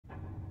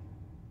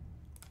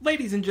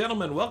Ladies and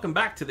gentlemen, welcome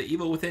back to The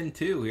Evil Within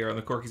 2 here on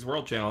the Corky's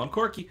World channel. I'm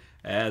Corky,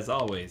 as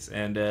always,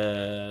 and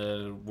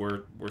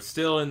we're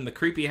still in the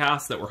creepy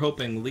house that we're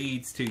hoping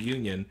leads to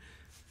Union,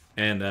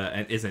 and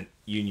isn't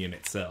Union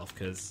itself,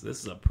 because this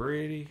is a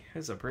pretty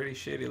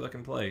shady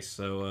looking place.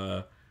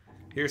 So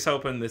here's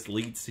hoping this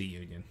leads to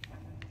Union.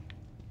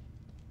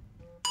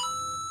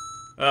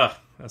 Oh,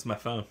 that's my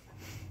phone.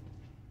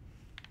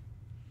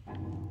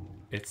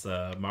 It's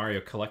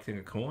Mario collecting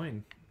a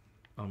coin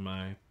on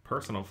my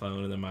personal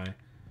phone, and then my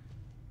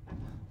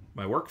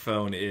work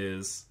phone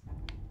is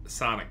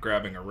Sonic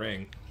grabbing a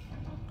ring.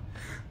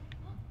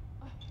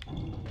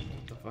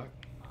 What the fuck?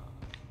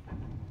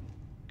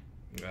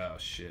 Oh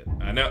shit!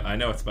 I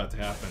know it's about to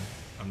happen.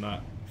 I'm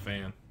not a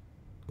fan.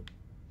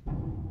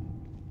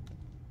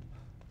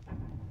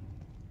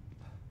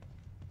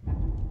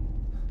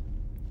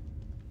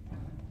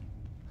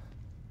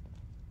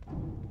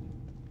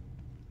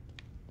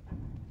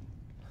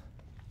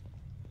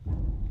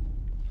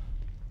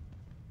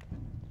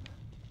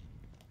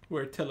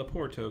 Where'd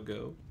Teleporto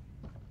go?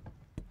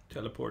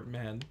 Teleport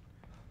man.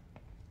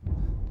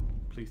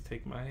 Please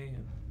take my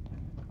hand.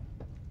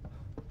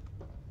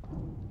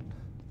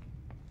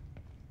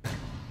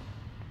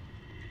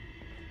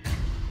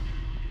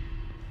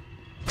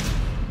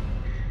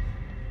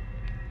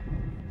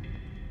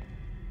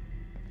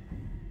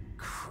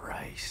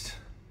 Christ.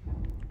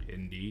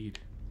 Indeed.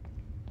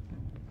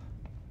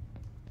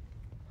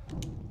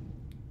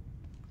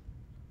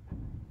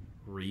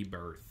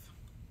 Rebirth.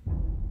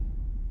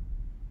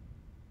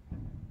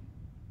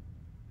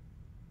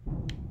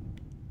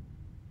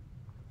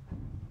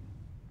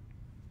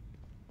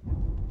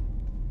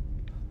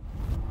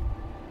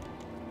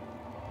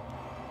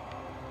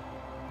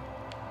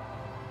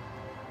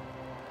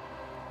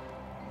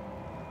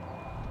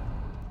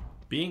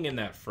 Being in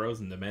that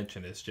frozen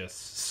dimension is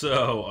just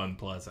so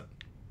unpleasant.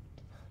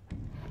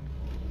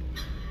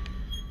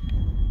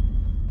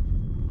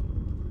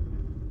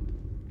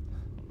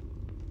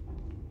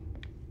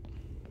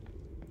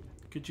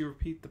 Could you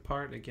repeat the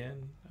part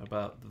again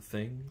about the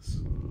things?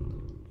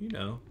 You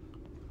know,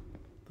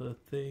 the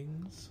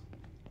things.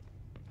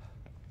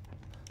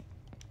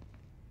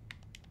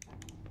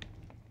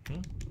 Is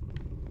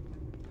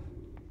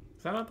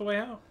that not the way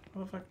out?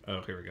 Oh, fuck. Oh,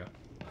 here we go.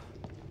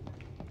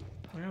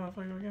 How the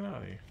fuck do we get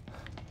out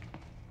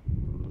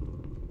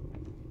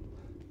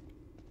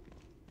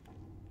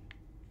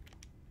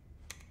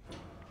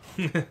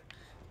of here?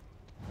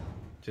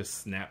 Just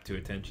snap to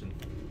attention.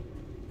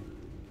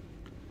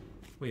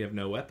 We have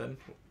no weapon,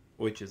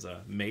 which is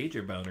a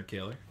major boner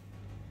killer.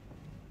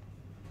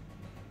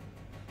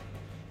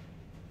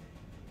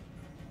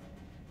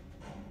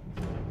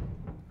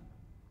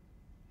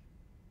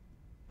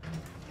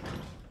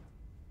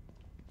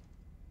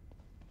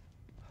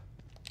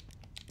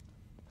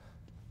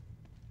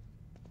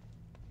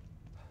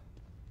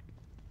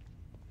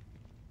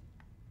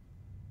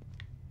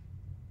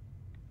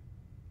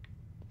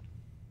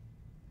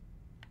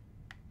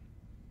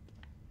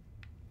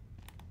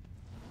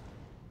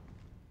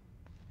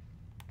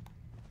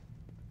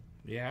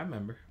 Yeah, I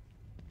remember.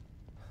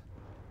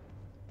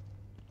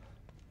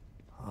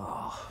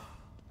 Oh.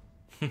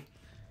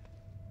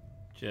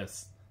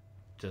 just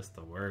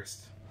the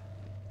worst.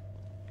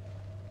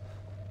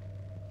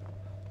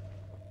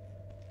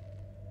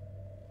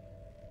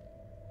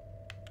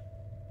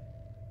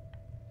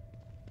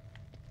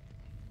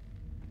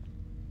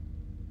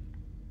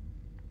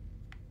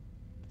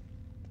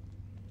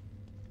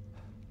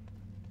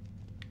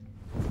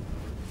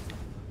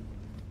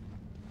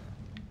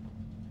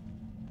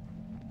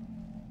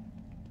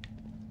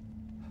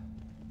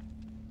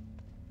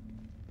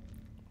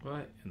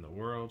 What in the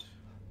world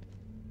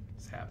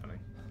is happening?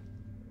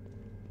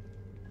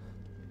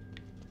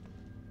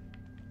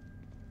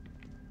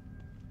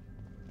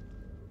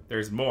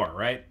 There's more,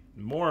 right?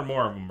 More and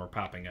more of them are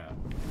popping up.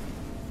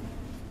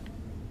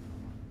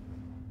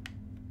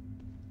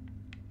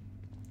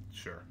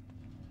 Sure.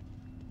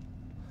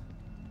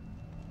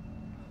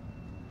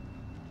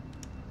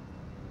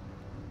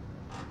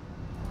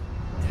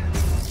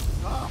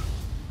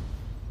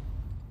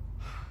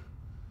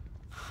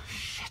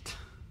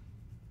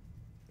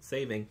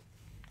 Saving.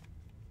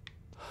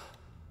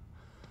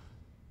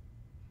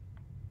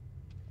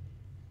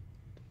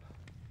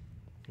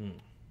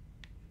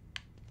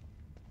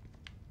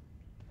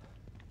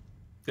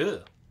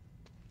 Ugh.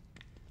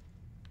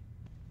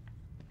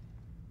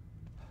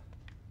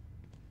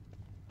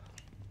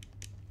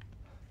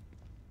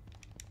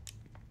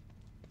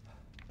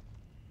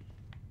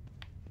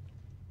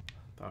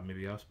 Thought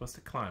maybe I was supposed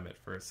to climb it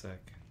for a sec.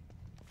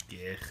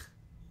 Yeah.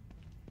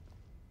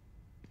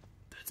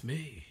 That's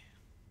me.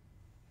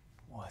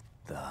 What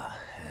the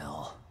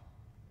hell?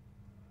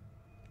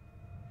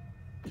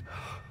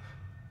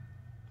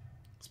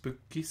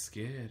 Spooky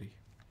scary.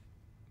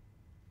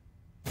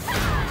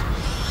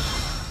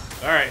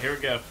 Alright, here we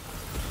go.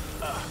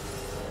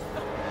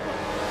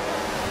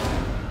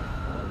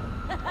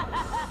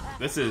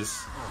 This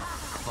is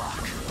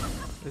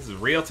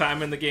real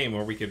time in the game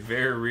where we could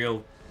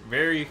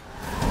very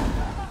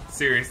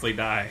seriously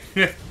die.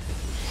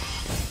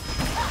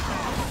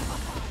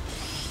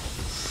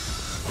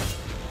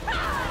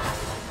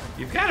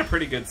 You've got a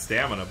pretty good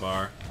stamina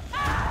bar.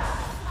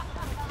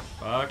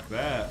 Fuck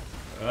that.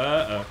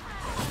 Uh-oh.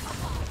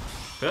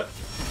 Hup.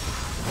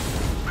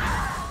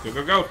 Go,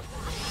 go, go.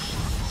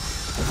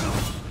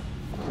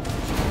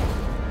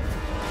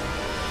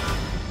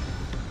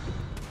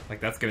 Like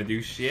that's gonna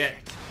do shit.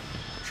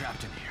 We're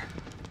trapped in here.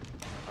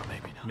 Or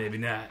maybe not. Maybe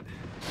not.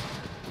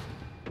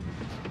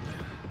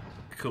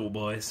 Cool,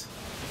 boys.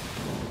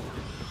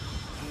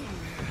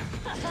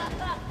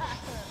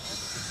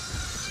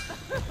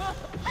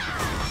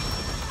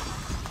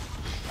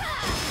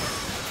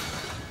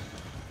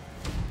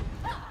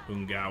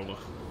 Boongawa.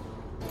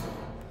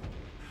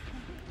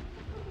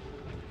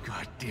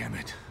 God damn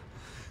it.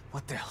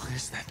 What the hell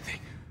is that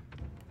thing?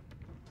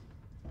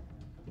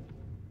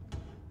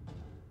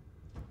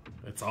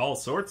 It's all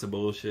sorts of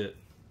bullshit.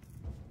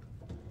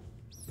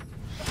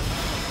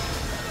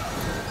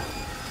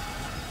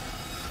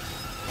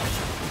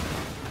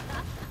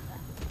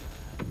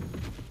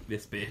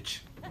 This bitch.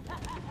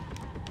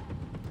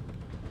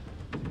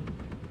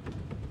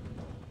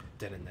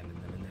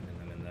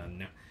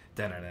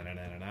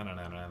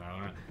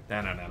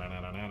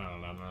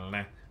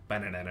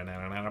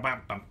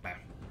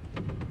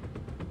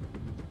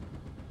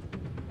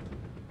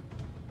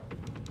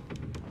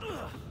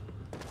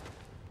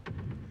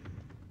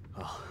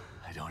 Oh,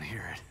 I don't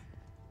hear it.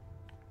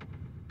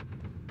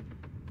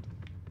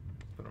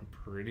 But I'm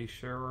pretty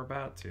sure we're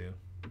about to. You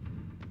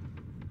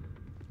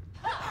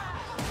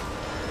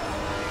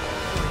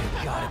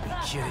gotta be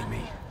kidding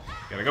me.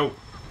 Gotta go.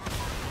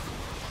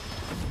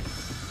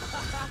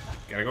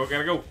 Gotta go,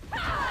 gotta go.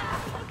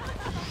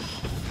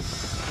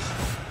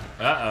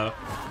 Uh-oh.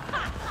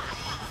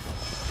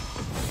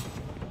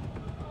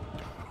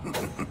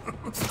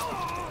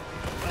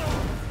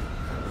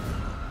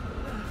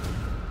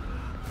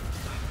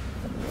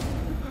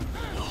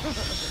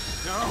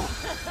 No.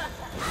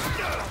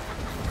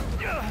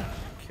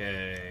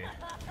 Okay.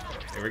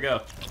 Here we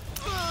go.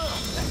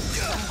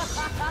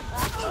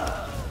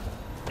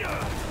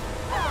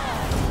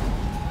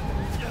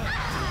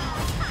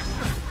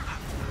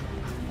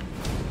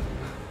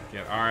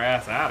 Get our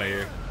ass out of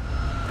here.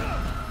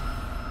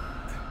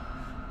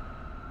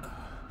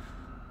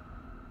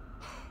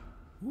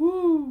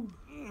 Woo!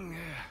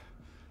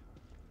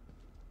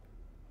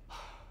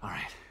 All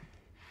right.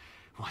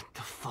 What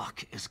the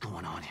fuck is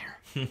going on here?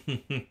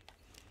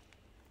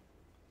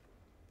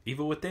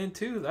 Evil Within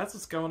 2, that's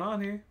what's going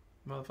on here,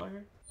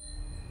 motherfucker.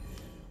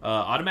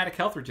 Automatic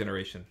health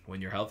regeneration. When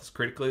your health is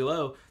critically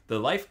low, the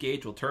life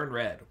gauge will turn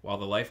red. While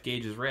the life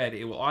gauge is red,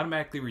 it will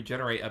automatically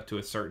regenerate up to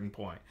a certain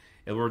point.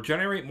 It will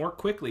regenerate more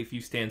quickly if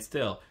you stand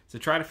still, so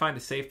try to find a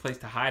safe place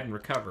to hide and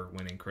recover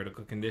when in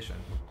critical condition.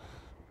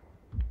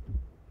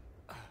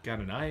 Got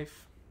a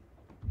knife.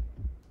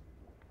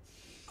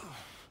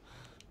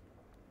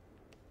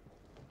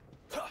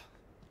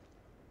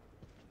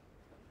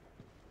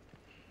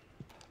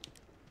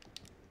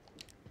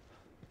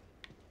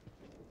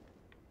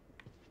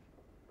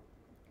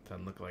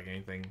 Doesn't look like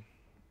anything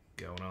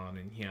going on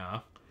in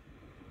here.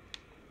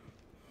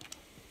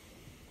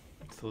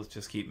 So let's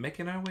just keep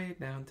making our way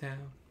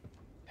downtown.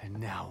 And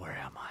now where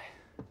am I?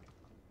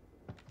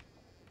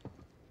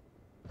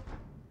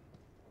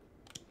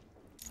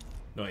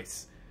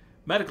 Nice.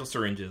 Medical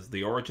syringes.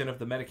 The origin of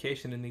the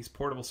medication in these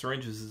portable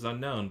syringes is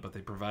unknown, but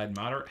they provide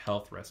moderate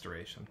health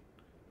restoration.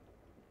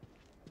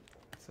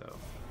 So,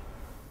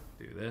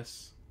 do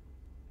this.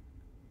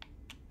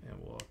 And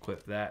we'll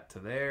equip that to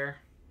there.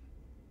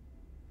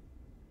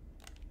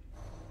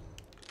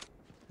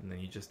 And then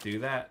you just do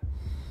that,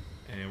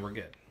 and we're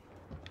good.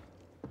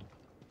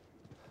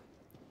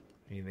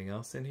 Anything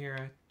else in here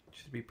I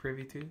should be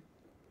privy to?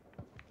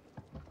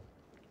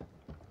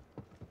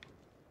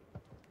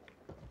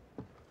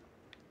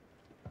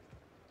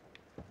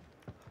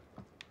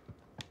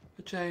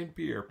 A giant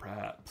beer,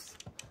 perhaps.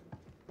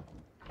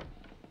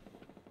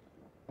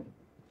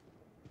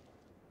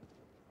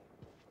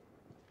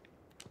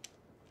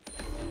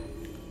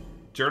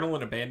 Journal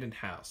in abandoned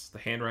house. The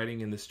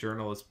handwriting in this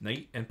journal is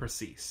neat and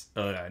precise.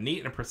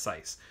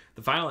 The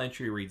final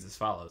entry reads as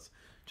follows.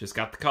 Just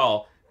got the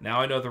call.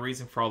 Now I know the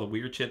reason for all the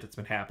weird shit that's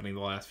been happening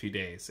the last few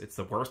days. It's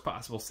the worst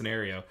possible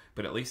scenario,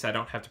 but at least I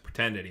don't have to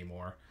pretend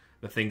anymore.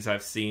 The things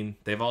I've seen,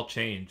 they've all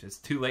changed. It's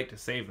too late to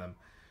save them.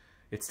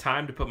 It's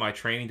time to put my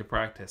training to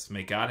practice.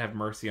 May God have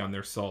mercy on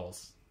their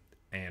souls.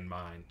 And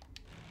mine.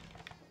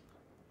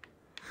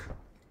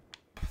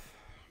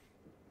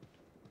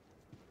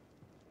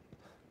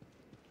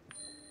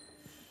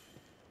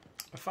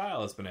 A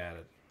file has been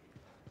added.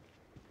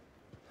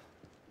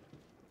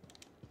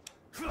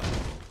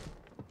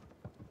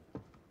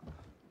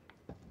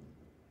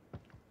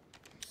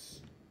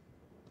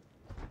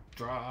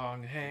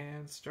 Strong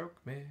hand stroke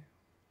me.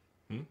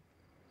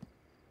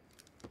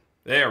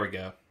 There we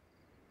go.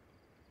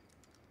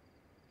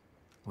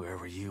 Where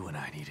were you when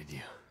I needed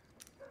you?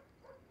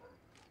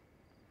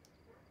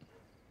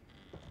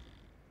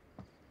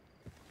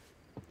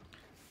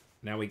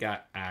 Now we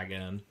got a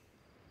gun.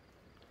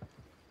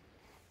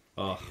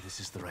 Oh, Maybe this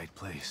is the right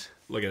place.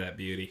 look at that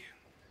beauty.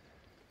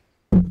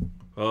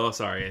 Oh,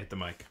 sorry, I hit the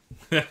mic.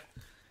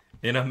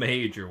 In a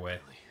major way.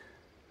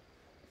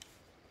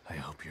 I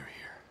hope you're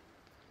here.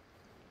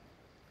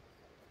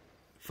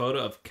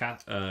 Photo of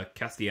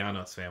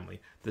Castellanos family.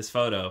 This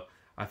photo,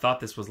 I thought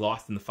this was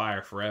lost in the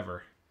fire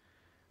forever.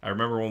 I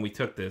remember when we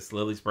took this,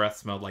 Lily's breath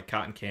smelled like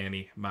cotton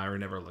candy. Myra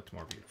never looked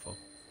more beautiful.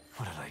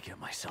 What did I get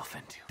myself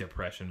into?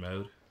 Depression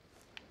mode.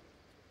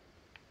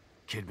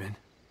 Kidman?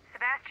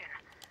 Sebastian,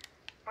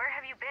 where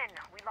have you been?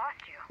 We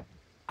lost you.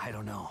 I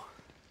don't know.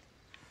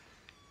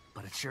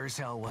 But it sure as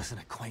hell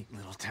wasn't a quaint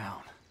little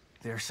town.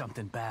 There's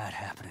something bad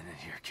happening in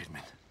here,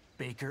 Kidman.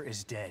 Baker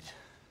is dead.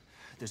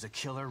 There's a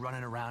killer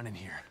running around in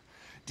here,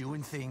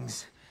 doing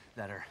things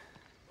that are...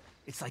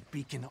 It's like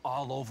Beacon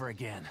all over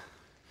again.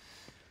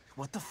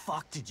 What the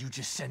fuck did you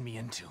just send me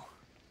into?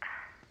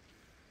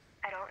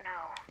 I don't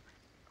know.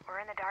 We're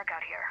in the dark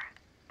out here.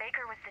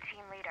 Baker was the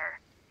team leader.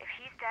 If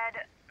he's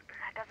dead,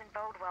 that doesn't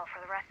bode well for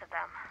the rest of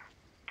them.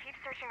 Keep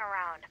searching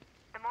around.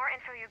 The more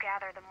info you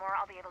gather, the more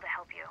I'll be able to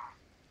help you.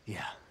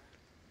 Yeah.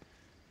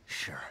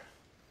 Sure.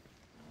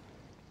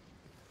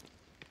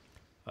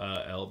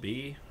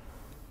 LB.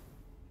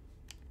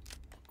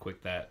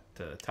 Quick that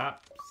to the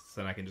top,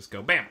 so then I can just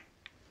go BAM!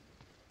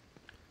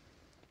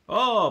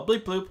 Oh,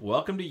 bleep bloop,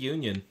 welcome to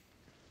Union.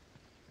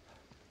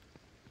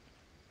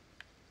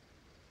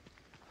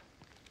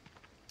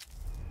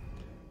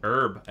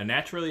 Herb, a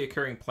naturally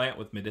occurring plant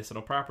with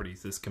medicinal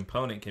properties. This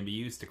component can be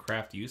used to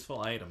craft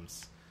useful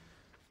items.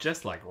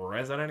 Just like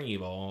Resident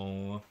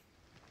Evil.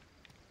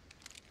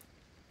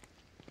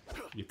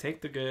 You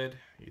take the good,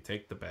 you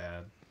take the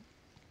bad.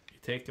 You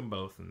take them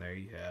both, and there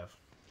you have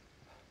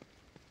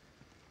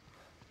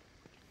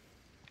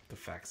the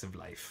facts of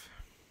life.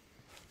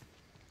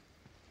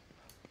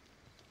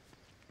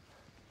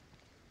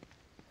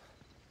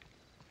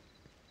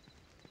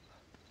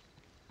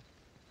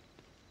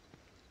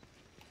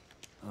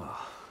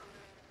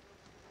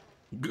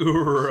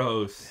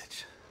 Gross.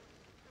 Bitch.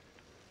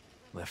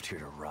 Left here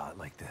to rot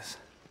like this.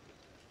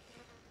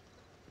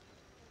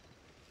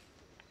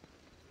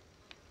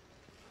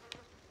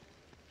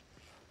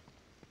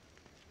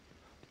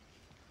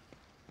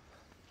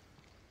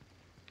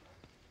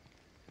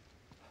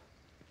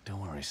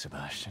 Don't worry,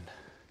 Sebastian.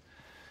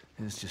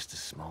 It's just a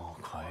small,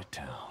 quiet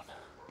town.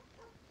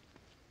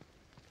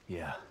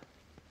 Yeah.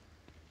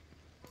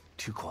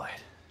 Too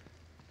quiet.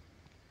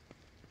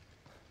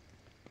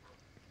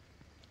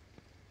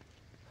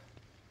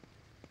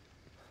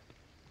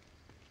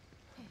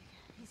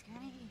 He's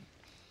gonna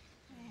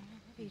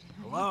eat.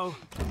 Hello?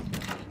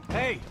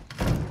 Hey!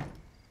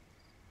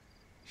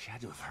 She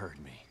had to have heard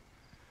me.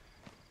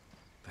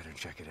 Better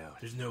check it out.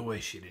 There's no way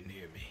she didn't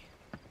hear me.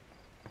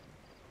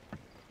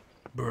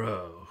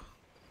 Bro.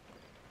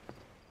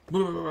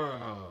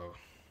 Bro.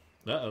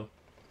 Uh-oh.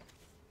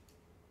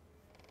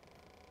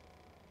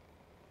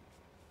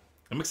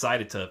 I'm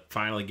excited to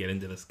finally get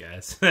into this,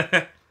 guys.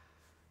 I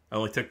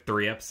only took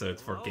 3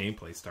 episodes before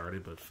gameplay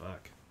started, but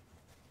fuck.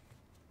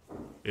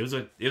 It was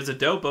a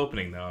dope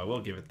opening, though. I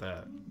will give it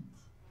that.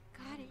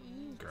 Gotta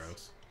eat.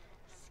 Gross.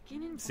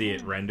 Skin and See it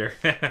bones. render.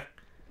 Gotta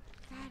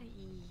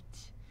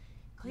eat.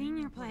 Clean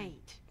your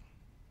plate.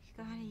 You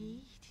gotta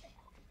eat.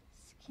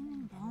 Skin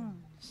and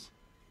bones.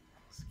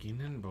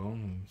 Skin and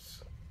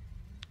bones.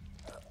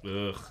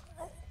 Ugh.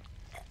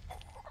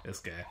 This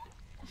guy.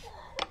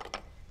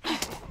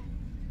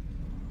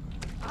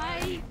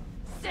 I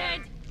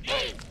said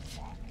eat!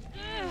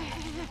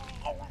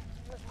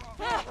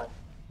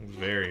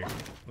 It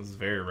was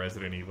very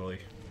Resident Evil-y.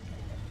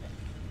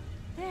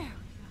 There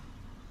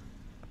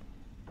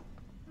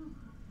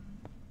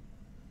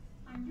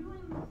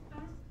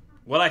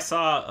What I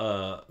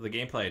saw, the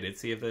gameplay I did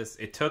see of this,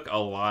 it took a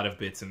lot of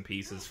bits and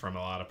pieces from a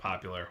lot of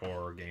popular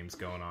horror games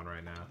going on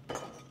right now.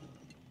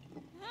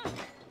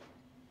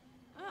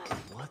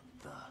 What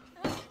the?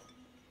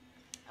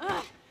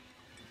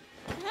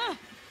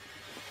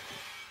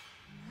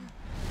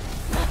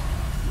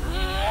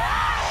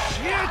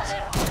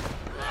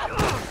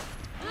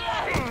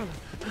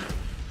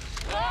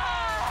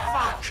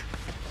 Fuck!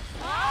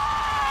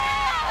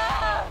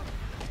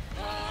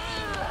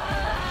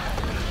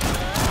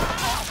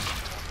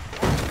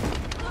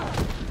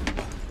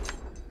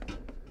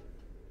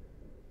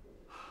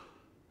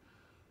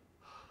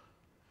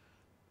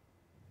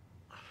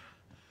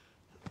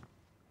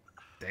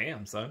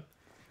 Damn, son.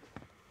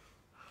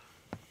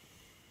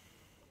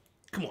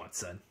 Come on,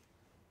 son.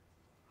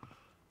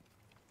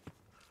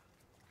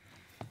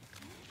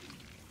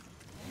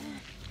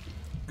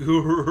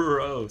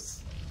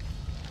 Gross.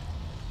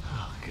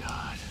 Oh,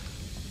 God.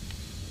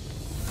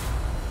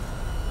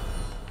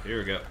 Here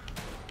we go.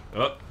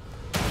 Oh.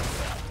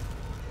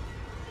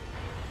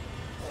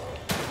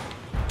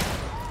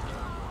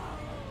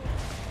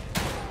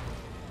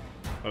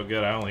 Oh,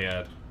 good. I only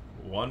had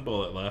 1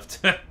 bullet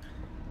left.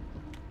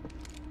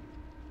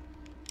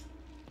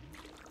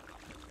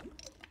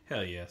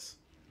 Hell yes.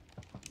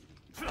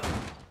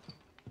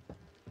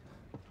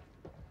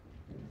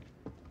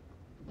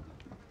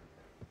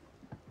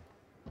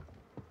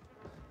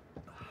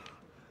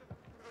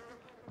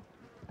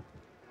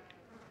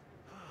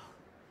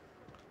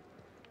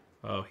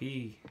 Oh,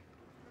 he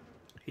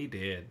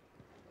did.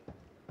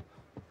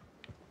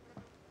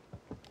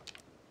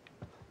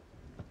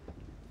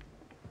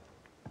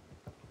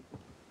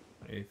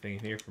 Anything in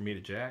here for me to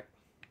jack?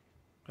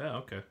 Oh,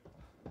 okay.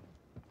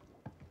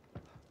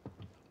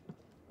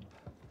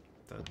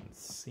 Doesn't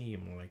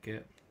seem like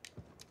it.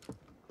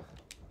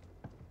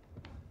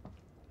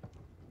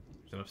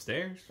 Is it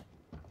upstairs?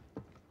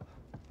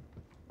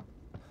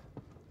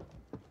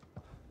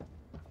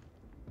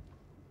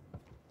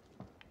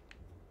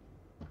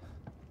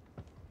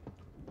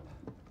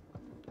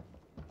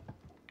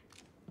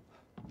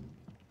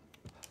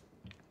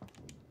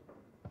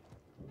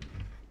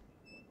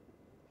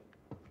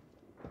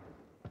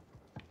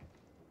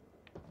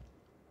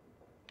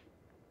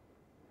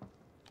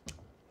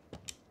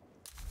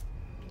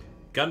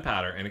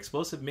 Gunpowder, an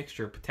explosive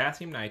mixture of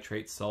potassium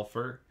nitrate,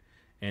 sulfur,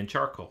 and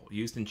charcoal,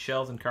 used in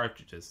shells and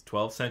cartridges,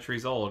 12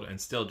 centuries old and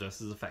still just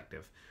as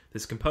effective.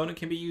 This component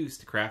can be used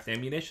to craft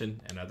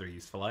ammunition and other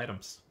useful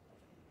items.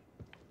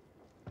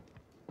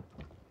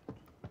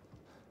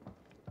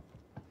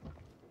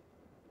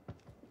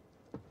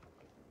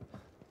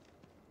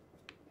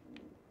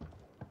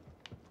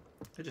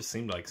 It just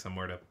seemed like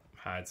somewhere to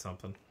hide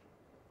something.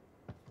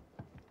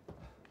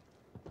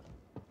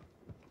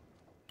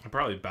 I'm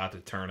probably about to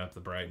turn up the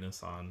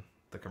brightness on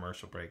the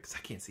commercial break because I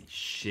can't see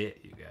shit,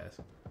 you guys.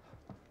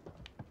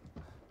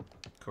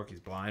 Corky's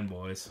blind,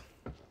 boys.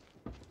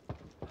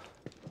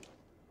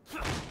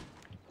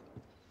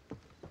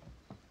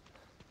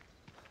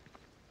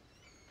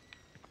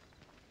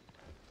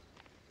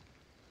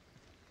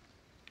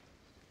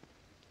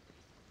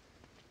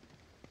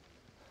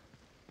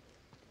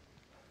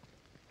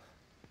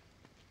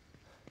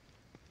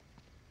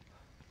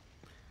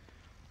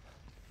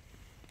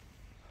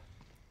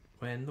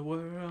 When the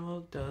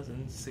world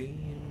doesn't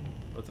seem...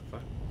 What the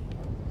fuck?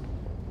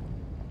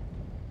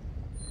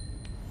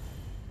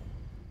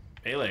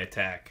 Melee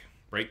attack.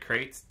 Break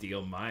crates,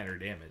 deal minor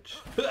damage.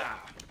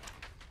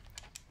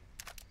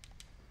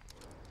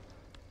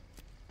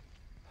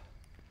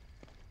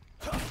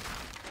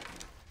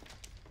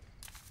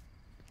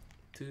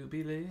 To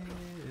be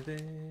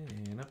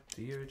living up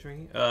to your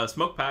dream.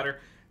 Smoke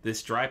powder.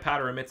 This dry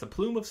powder emits a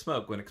plume of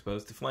smoke when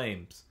exposed to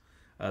flames.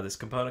 This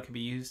component can be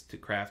used to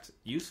craft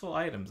useful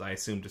items, I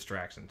assume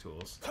distraction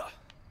tools.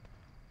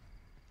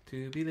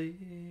 To be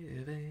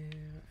living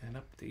and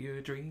up to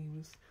your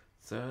dreams.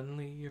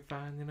 Suddenly you're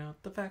finding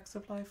out the facts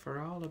of life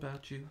are all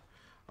about you.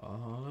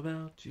 All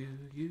about you,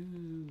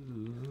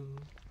 you.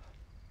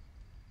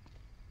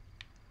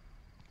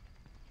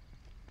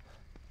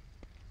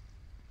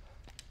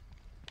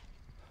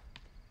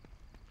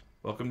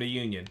 Welcome to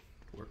Union.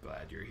 We're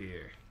glad you're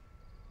here.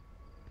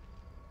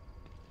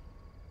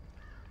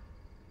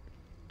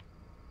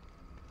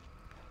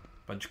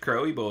 Bunch of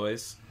crowy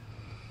boys.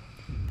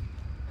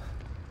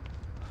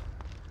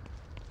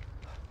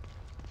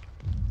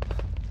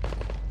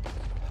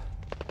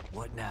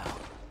 What now?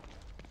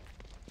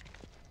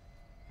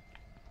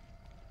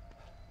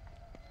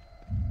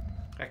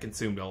 I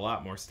consumed a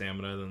lot more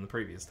stamina than the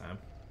previous time.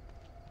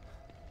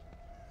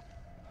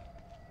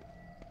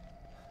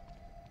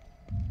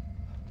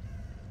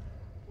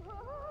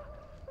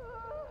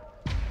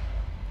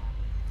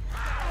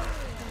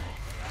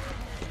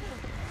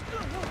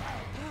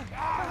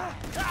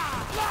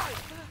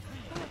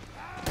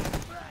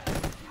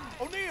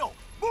 O'Neil,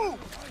 move!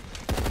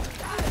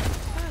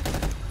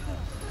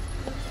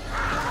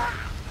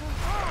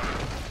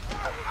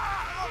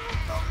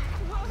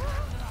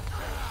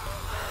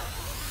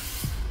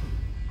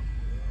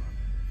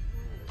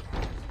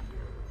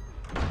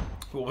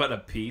 What a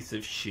piece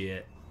of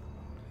shit.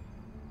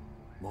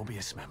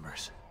 Mobius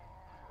members.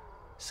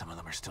 Some of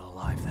them are still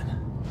alive then.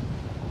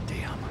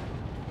 Damn.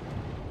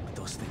 But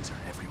those things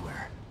are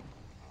everywhere.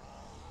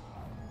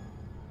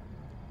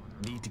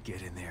 Need to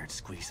get in there and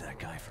squeeze that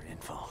guy for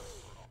info.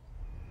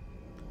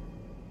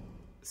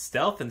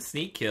 Stealth and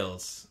sneak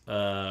kills.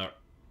 Right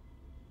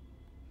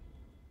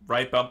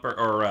bumper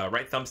or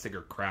right thumbstick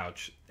or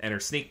crouch. Enter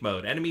sneak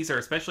mode. Enemies are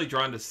especially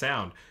drawn to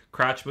sound.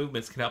 Crouch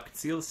movements can help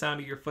conceal the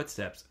sound of your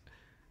footsteps.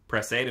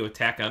 Press A to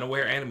attack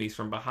unaware enemies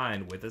from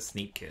behind with a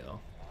sneak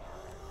kill.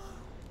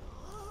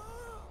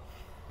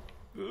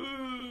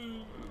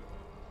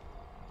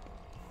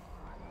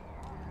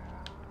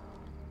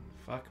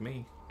 Fuck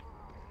me.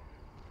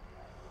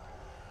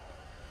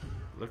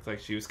 Looked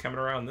like she was coming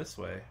around this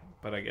way,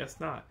 but I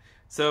guess not.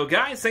 So,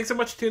 guys, thanks so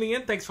much for tuning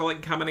in. Thanks for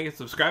liking, commenting, and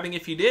subscribing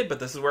if you did,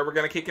 but this is where we're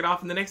going to kick it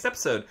off in the next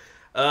episode.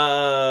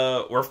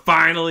 We're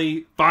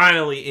finally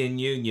in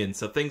Union,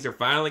 so things are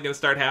finally going to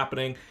start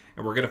happening,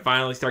 and we're going to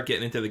finally start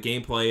getting into the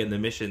gameplay and the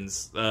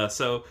missions.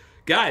 So,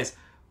 guys,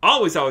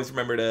 always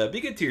remember to be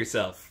good to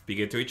yourself, be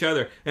good to each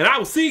other, and I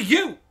will see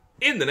you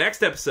in the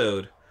next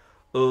episode.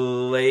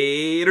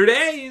 Later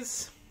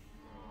days!